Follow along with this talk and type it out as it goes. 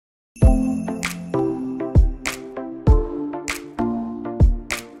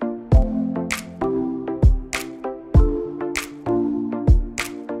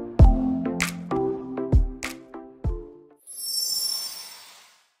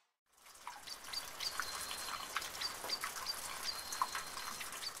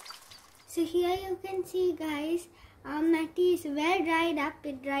So here you can see, guys, my tea is well dried up.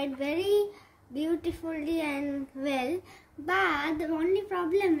 It dried very beautifully and well, but the only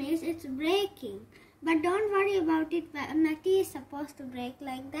problem is it's breaking. But don't worry about it, my tea is supposed to break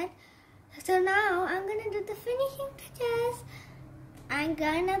like that. So now I'm gonna do the finishing touches. I'm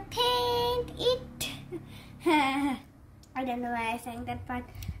gonna paint it. I don't know why I sang that part.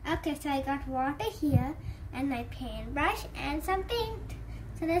 Okay, so I got water here and my paintbrush and some paint.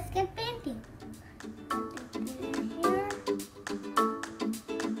 So let's get painting. Here.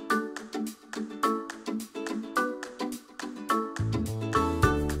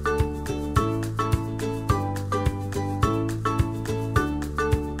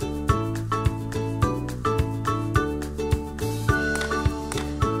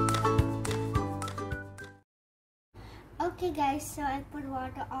 Okay guys, so I put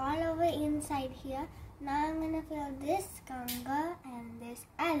water all over inside here. Now I'm gonna fill this ganga and this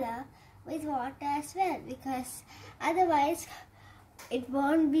aloe with water as well, because otherwise it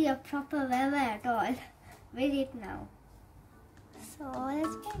won't be a proper weather at all. With it now. So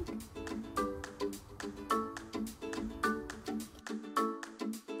let's paint.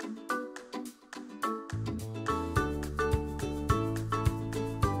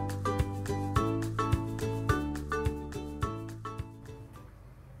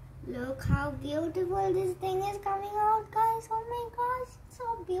 Look how beautiful this thing is coming out, guys. Oh my gosh, it's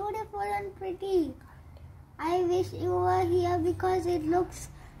so beautiful and pretty. I wish you were here because it looks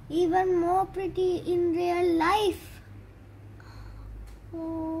even more pretty in real life.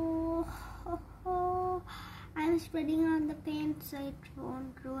 Oh, I'm spreading out the paint so it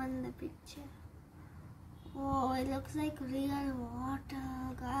won't ruin the picture. Oh, it looks like real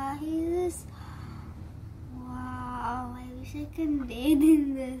water, guys. Wow, I wish I could bathe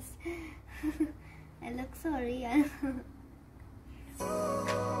in this. It looks so real.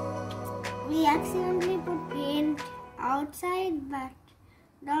 We accidentally put paint outside, but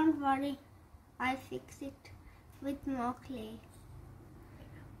don't worry, I'll fix it with more clay.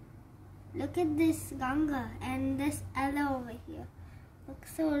 Look at this ganga and this aloe over here.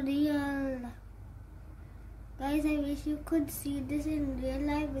 Looks so real. Guys, I wish you could see this in real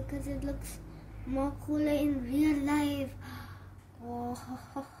life because it looks more cooler in real life. Oh.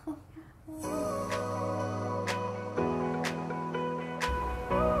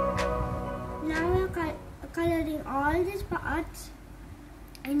 Now we're coloring all these parts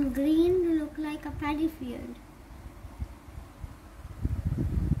in green to look like a paddy field.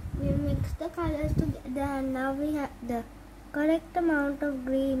 We mix the colors together and now we have the correct amount of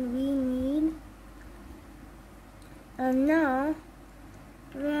green we need. And now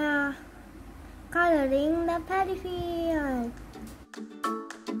we are coloring the paddy field.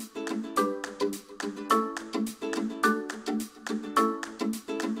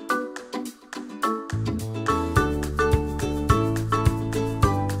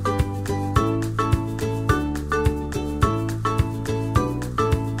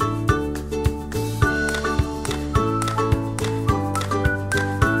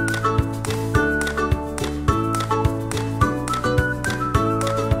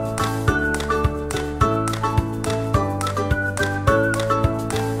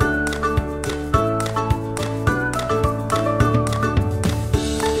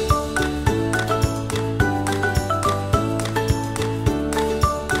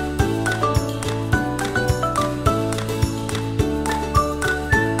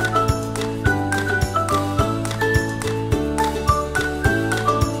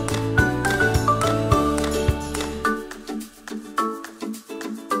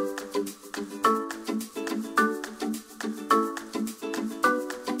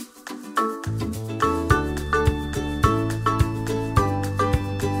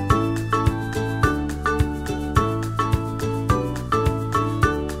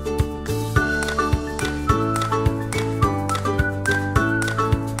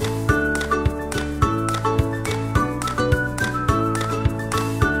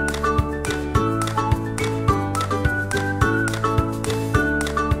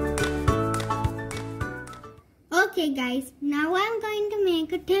 Okay guys, now I'm going to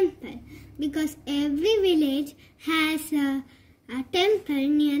make a temple because every village has a temple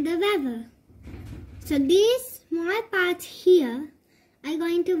near the river. So these small parts here are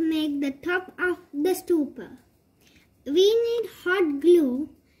going to make the top of the stupa. We need hot glue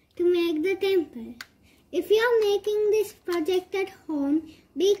to make the temple. If you are making this project at home,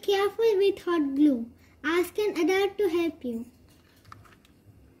 be careful with hot glue. Ask an adult to help you.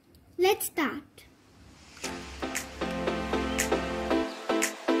 Let's start.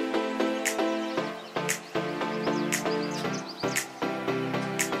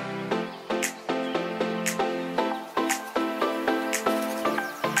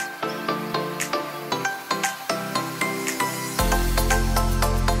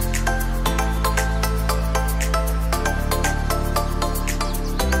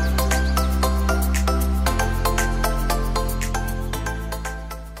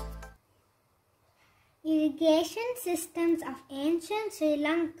 ruins of ancient Sri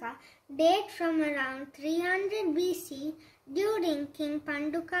Lanka date from around 300 BC during King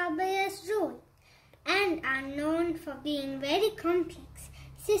Pandukabaya's rule and are known for being very complex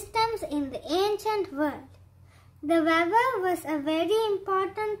systems in the ancient world. The river was a very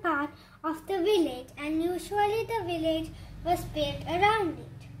important part of the village, and usually the village was paved around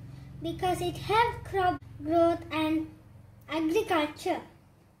it because it helped crop growth and agriculture.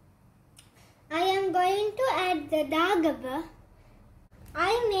 I am going to add the dagaba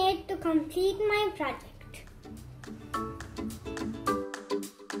I made to complete my project.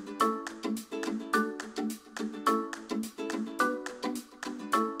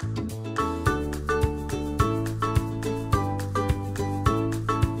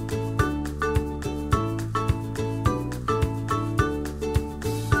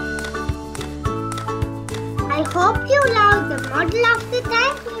 I hope you loved the model of the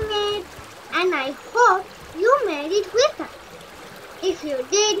tank we made, and I hope you made it with us. If you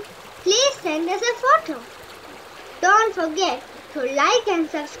did, please send us a photo. Don't forget to like and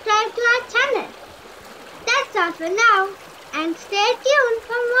subscribe to our channel. That's all for now, and stay tuned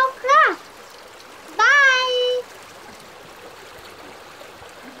for more crafts.